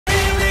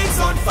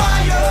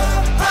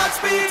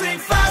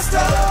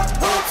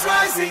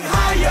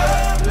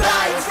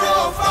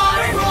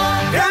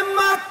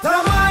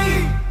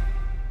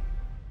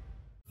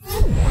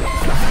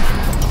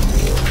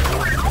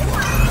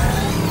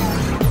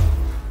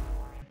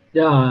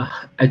Yeah,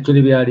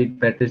 actually, we are in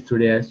practice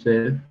today as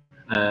well.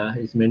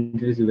 It's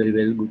mentally is very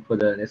well good for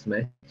the next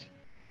match.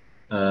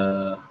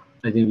 Uh,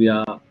 I think we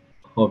are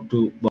hope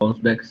to bounce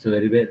back so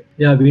very well.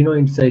 Yeah, we know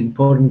it's an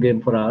important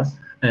game for us,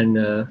 and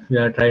we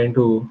are trying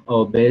to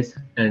our best,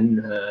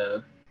 and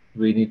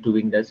we need to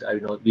win. That I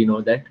know we know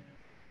that.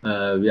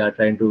 We are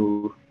trying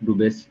to do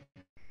best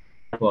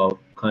for our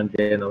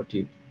country and our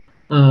team.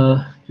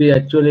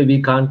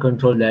 We can't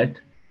control that.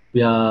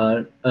 We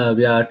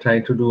are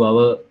trying to do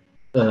our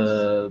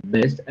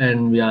best,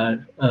 and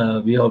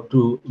we hope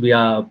to we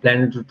are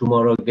planning to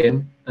tomorrow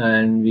game,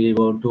 and we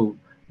want to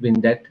win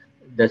that.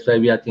 That's why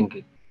we are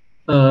thinking.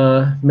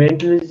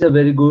 Mentally, it's a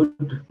very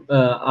good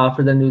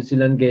after the New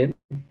Zealand game.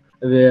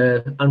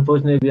 Where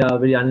unfortunately we are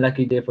very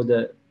unlucky day for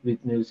the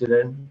with New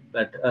Zealand,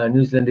 but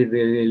New Zealand did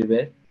really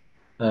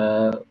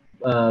well.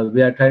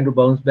 We are trying to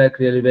bounce back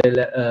really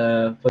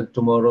well for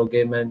tomorrow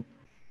game, and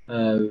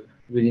uh,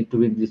 we need to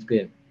win this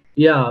game.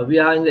 Yeah, we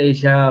are in the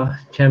Asia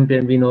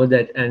champion. We know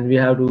that, and we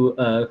have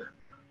to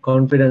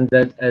confidence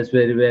that as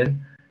very well.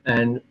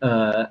 And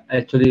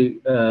actually,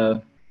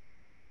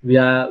 we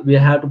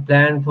have to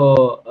plan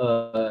for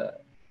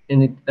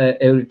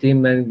every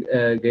team and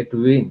get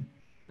to win.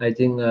 I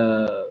think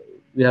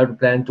we have to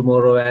plan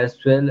tomorrow as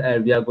well,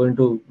 and we are going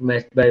to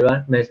match by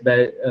one, match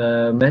by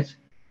match,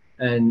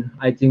 and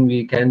I think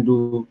we can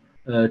do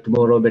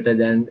tomorrow better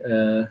than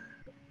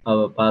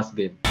our past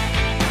game.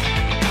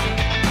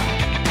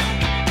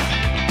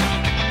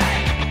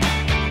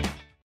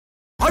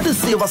 අද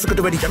සේවසකට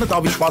වැඩි ජනතා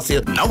විශ්වාසය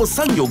නව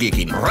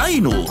සංයෝගයකින්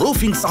Rhino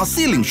රෝෆිං සහ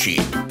සීලිං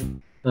sheet.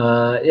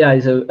 Yeah,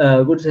 it's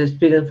a good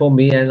experience for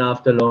me. And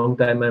after a long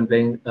time, I'm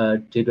playing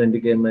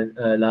T20 game and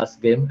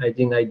last game. I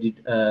think I did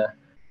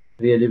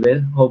really well.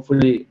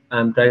 Hopefully,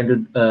 I'm trying to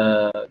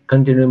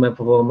continue my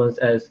performance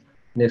as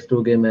next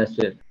two game as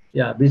well.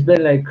 Yeah,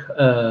 Brisbane like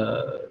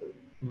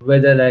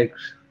weather like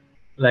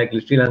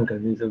Sri Lanka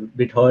is a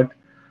bit hot.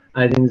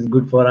 I think it's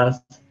good for us.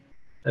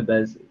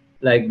 But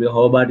like the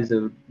Hobart is a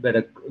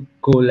better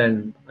cool,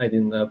 and I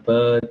think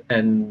Perth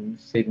and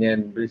Sydney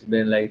and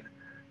Brisbane like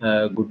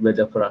good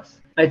weather for us.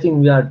 I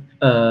think we are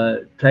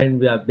trying.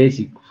 We are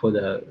basic for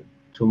the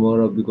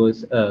tomorrow because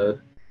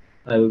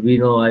we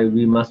know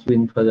we must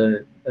win for the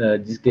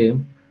this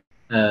game.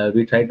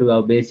 We try to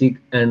our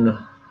basic, and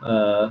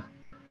uh,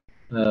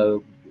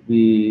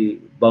 we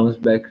bounce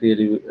back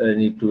really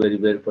need to very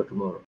well for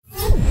tomorrow.